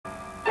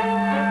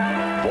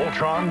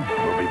Voltron.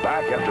 We'll be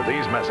back after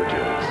these messages.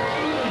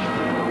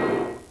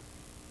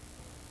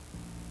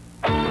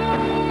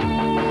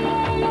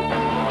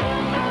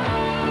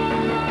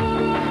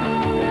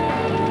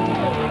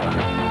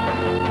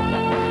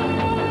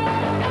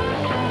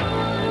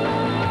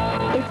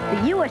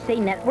 It's the USA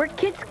Network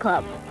Kids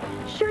Club.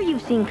 Sure,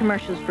 you've seen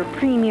commercials for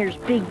Premier's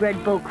Big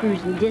Red Boat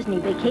Cruise and Disney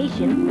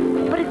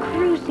Vacation, but a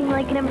cruise seemed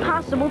like an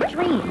impossible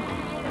dream.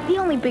 The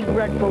only big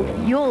red boat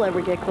you'll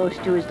ever get close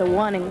to is the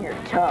one in your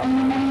tub.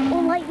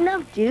 Well, lighten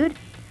up, dude,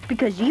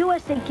 because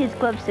USA Kids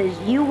Club says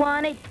you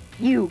want it,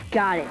 you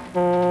got it.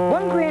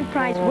 One grand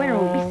prize winner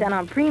will be sent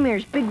on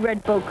Premier's Big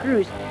Red Boat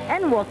Cruise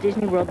and Walt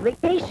Disney World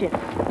Vacation.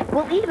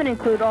 We'll even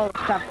include all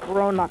the stuff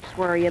grown-ups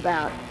worry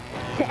about.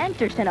 To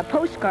enter, send a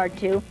postcard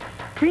to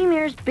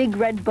Premier's Big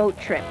Red Boat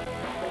Trip,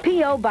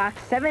 P.O.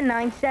 Box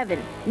 797,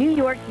 New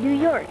York, New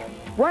York,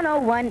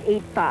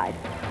 10185.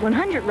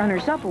 100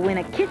 runners-up will win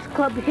a Kids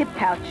Club hip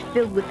pouch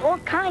filled with all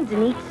kinds of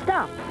neat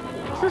stuff.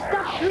 So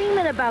stop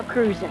dreaming about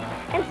cruising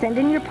and send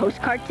in your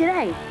postcard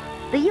today.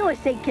 The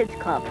USA Kids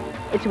Club.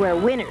 It's where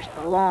winners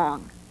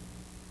belong.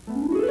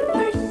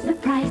 First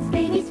surprise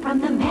babies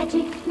from the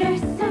magic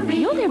nursery.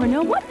 You'll never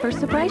know what first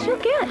surprise you'll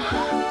get.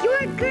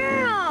 You're a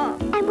girl!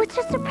 And what's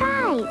your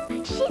surprise?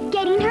 She's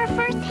getting her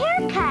first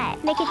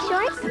haircut. Make it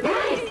short?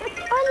 Surprise!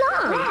 Or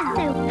long? Wow.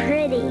 So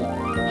pretty.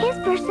 His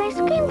first ice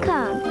cream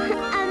cone.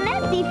 A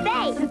messy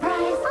face.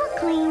 Surprise! All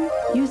clean.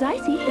 Use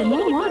icy and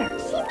more water.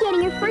 She's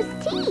getting her first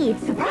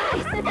teeth.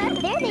 Surprise!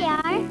 There they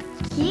are.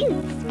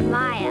 Cute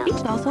smile.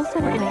 Each doll sold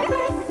separately.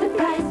 First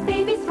surprise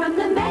babies from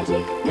the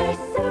magic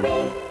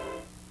nursery.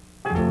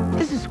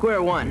 This is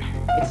square one.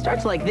 It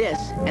starts like this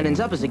and ends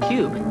up as a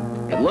cube.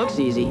 It looks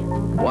easy.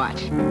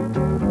 Watch.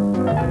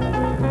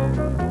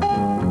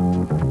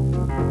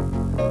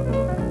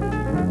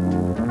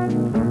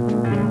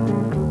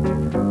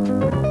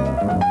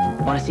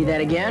 Want to see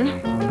that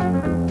again?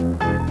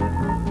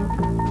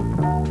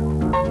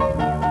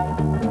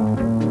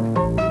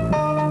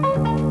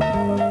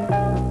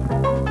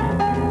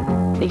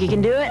 Think you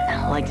can do it?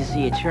 I'd like to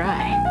see you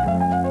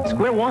try.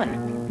 Square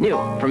one. New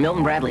from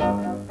Milton Bradley.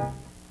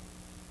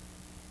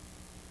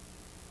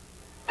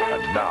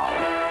 And now,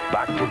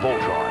 back to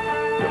Voltron,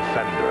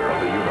 defender of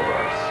the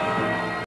universe.